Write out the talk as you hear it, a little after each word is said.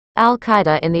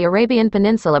Al-Qaeda in the Arabian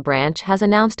Peninsula branch has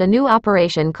announced a new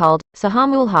operation called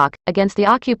Sahamul-Haq against the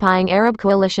occupying Arab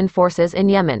coalition forces in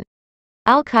Yemen.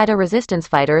 Al-Qaeda resistance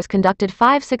fighters conducted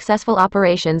 5 successful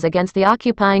operations against the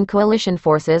occupying coalition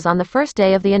forces on the first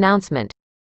day of the announcement,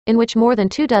 in which more than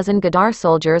 24 Ghadar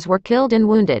soldiers were killed and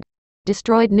wounded,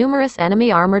 destroyed numerous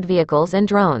enemy armored vehicles and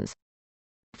drones.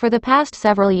 For the past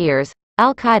several years,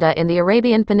 Al-Qaeda in the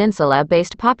Arabian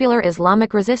Peninsula-based Popular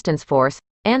Islamic Resistance Force,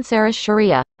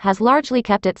 Ansar-Sharia, has largely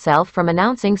kept itself from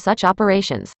announcing such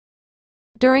operations.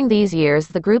 During these years,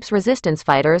 the group's resistance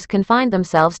fighters confined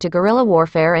themselves to guerrilla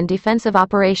warfare and defensive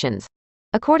operations.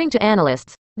 According to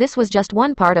analysts, this was just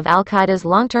one part of Al-Qaeda's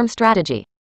long-term strategy.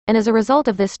 And as a result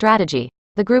of this strategy,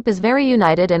 the group is very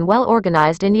united and well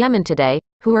organized in Yemen today,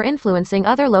 who are influencing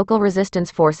other local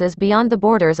resistance forces beyond the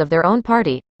borders of their own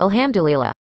party,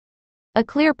 alhamdulillah. A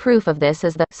clear proof of this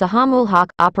is the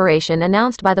Sahamul-Haq operation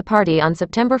announced by the party on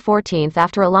September 14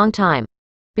 after a long time.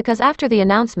 Because after the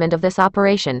announcement of this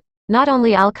operation, not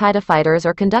only Al-Qaeda fighters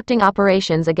are conducting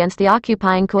operations against the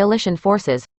occupying coalition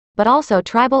forces, but also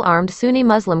tribal armed Sunni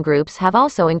Muslim groups have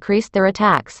also increased their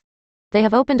attacks. They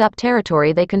have opened up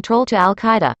territory they control to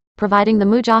Al-Qaeda, providing the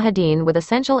Mujahideen with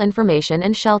essential information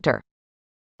and shelter.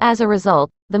 As a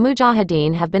result, the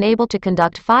Mujahideen have been able to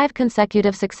conduct 5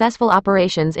 consecutive successful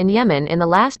operations in Yemen in the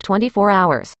last 24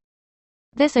 hours.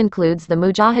 This includes the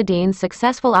Mujahideen's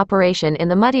successful operation in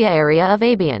the Mudiyah area of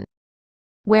Abiyan,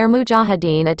 where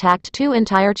Mujahideen attacked 2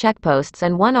 entire checkposts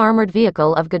and 1 armored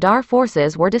vehicle of Ghadar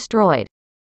forces were destroyed.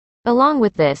 Along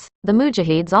with this, the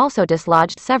Mujahids also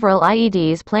dislodged several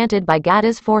IEDs planted by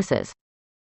Ghada's forces.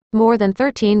 More than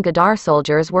 13 Ghadar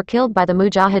soldiers were killed by the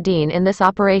Mujahideen in this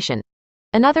operation.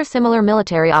 Another similar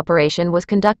military operation was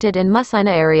conducted in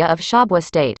Musaina area of Shabwa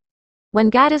state. When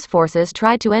Ghada's forces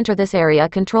tried to enter this area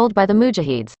controlled by the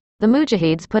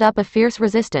Mujahids put up a fierce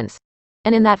resistance.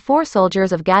 And in that 4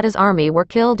 soldiers of Ghada's army were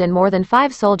killed and more than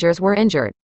 5 soldiers were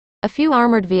injured. A few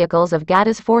armored vehicles of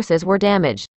Ghada's forces were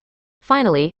damaged.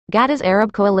 Finally, Ghada's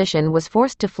Arab coalition was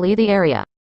forced to flee the area.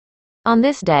 On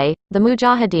this day, the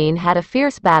Mujahideen had a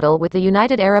fierce battle with the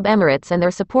United Arab Emirates and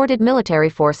their supported military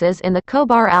forces in the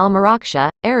Khobar al-Maraksha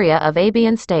area of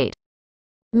Abiyan state.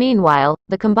 Meanwhile,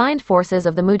 the combined forces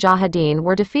of the Mujahideen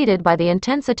were defeated by the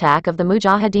intense attack of the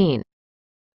Mujahideen.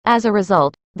 As a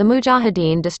result, the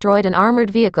Mujahideen destroyed an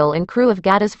armored vehicle and crew of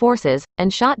Ghada's forces,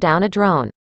 and shot down a drone.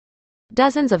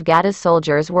 Dozens of Ghada's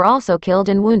soldiers were also killed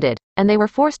and wounded, and they were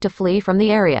forced to flee from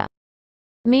the area.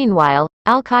 Meanwhile,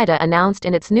 Al-Qaeda announced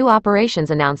in its new operations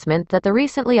announcement that the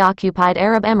recently occupied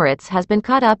Arab Emirates has been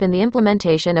caught up in the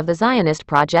implementation of the Zionist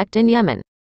project in Yemen.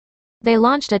 They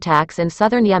launched attacks in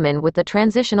southern Yemen with the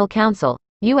Transitional Council,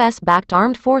 US-backed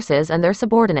armed forces and their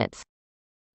subordinates.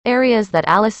 Areas that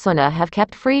Al-Sunnah have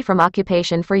kept free from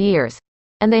occupation for years.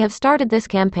 And they have started this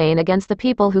campaign against the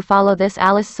people who follow this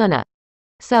Al-Sunnah.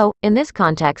 So, in this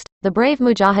context, the brave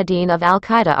Mujahideen of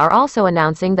Al-Qaeda are also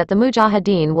announcing that the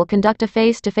Mujahideen will conduct a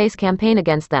face-to-face campaign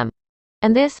against them.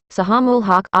 And this,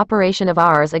 Sahamul-Haq operation of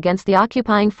ours against the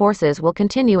occupying forces will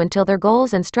continue until their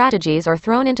goals and strategies are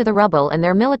thrown into the rubble and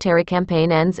their military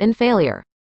campaign ends in failure.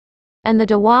 And the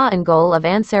dawah and goal of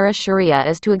Ansar-Sharia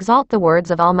is to exalt the words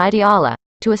of Almighty Allah,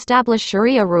 to establish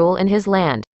Sharia rule in His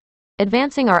land,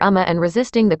 advancing our ummah and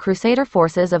resisting the crusader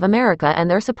forces of America and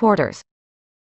their supporters.